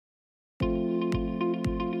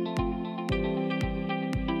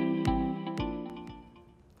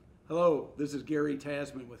Hello, this is Gary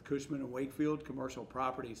Tasman with Cushman Wakefield, Commercial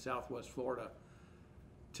Property, Southwest Florida.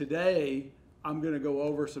 Today, I'm going to go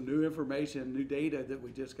over some new information, new data that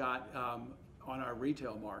we just got on our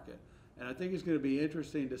retail market. And I think it's going to be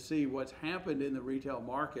interesting to see what's happened in the retail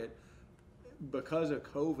market because of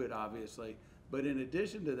COVID, obviously. But in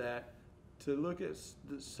addition to that, to look at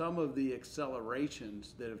some of the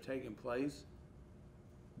accelerations that have taken place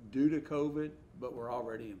due to COVID, but were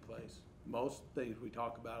already in place. Most things we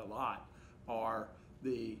talk about a lot are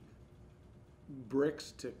the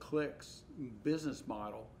bricks to clicks business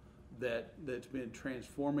model that's been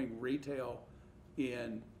transforming retail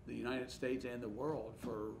in the United States and the world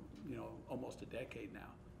for almost a decade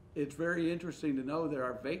now. It's very interesting to know that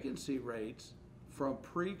our vacancy rates from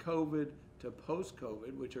pre-COVID to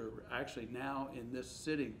post-COVID, which are actually now in this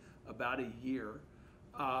sitting about a year,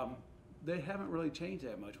 they haven't really changed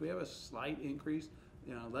that much. We have a slight increase,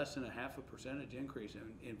 less than 0.5% increase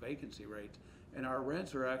in vacancy rates, and our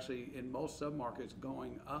rents are actually in most submarkets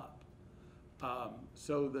going up.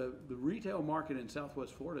 So the retail market in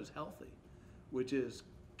Southwest Florida is healthy, which is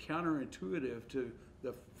counterintuitive to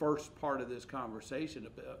the first part of this conversation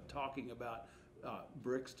about talking about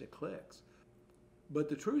bricks to clicks. But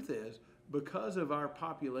the truth is, because of our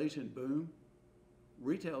population boom,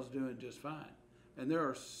 retail's doing just fine. And there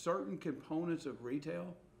are certain components of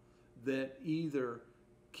retail that either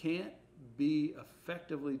can't be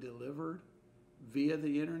effectively delivered via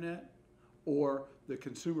the internet, or the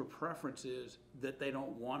consumer preference is that they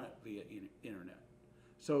don't want it via internet.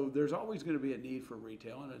 So there's always going to be a need for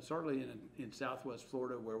retail, and certainly in Southwest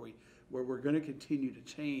Florida where we're going to continue to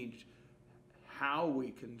change how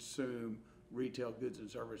we consume retail goods and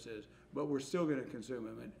services, but we're still going to consume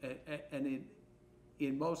them. And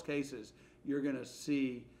in most cases, you're going to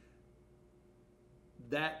see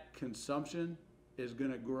that consumption is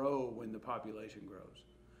going to grow when the population grows.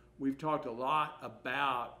 We've talked a lot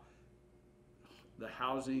about the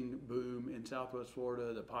housing boom in Southwest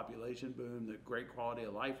Florida, the population boom, the great quality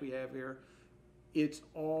of life we have here. It's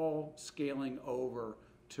all scaling over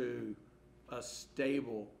to a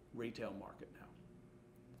stable retail market now.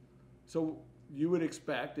 So you would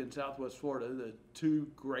expect in Southwest Florida, the two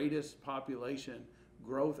greatest population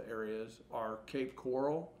growth areas are Cape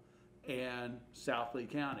Coral and South Lee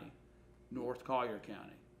County, North Collier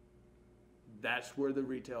County. That's where the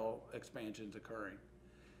retail expansion's occurring.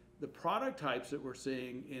 The product types that we're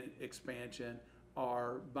seeing in expansion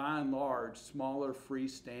are, by and large, smaller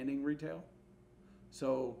freestanding retail.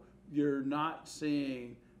 So you're not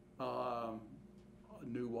seeing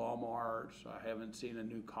new Walmarts. I haven't seen a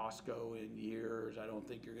new Costco in years. I don't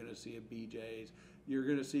think you're going to see a BJ's. You're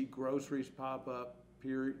going to see groceries pop up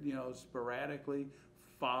sporadically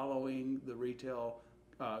following the retail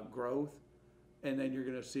growth. And then you're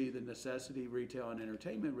going to see the necessity retail and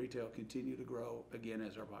entertainment retail continue to grow again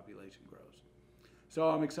as our population grows. So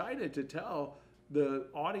I'm excited to tell the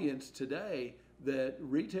audience today that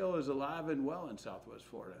retail is alive and well in Southwest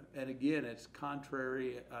Florida. And again, it's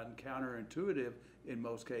contrary and counterintuitive in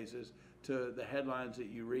most cases to the headlines that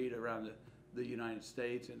you read around the United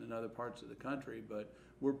States and in other parts of the country. But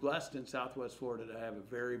we're blessed in Southwest Florida to have a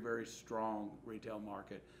very, very strong retail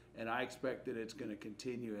market. And I expect that it's going to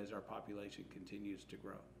continue as our population continues to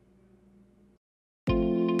grow.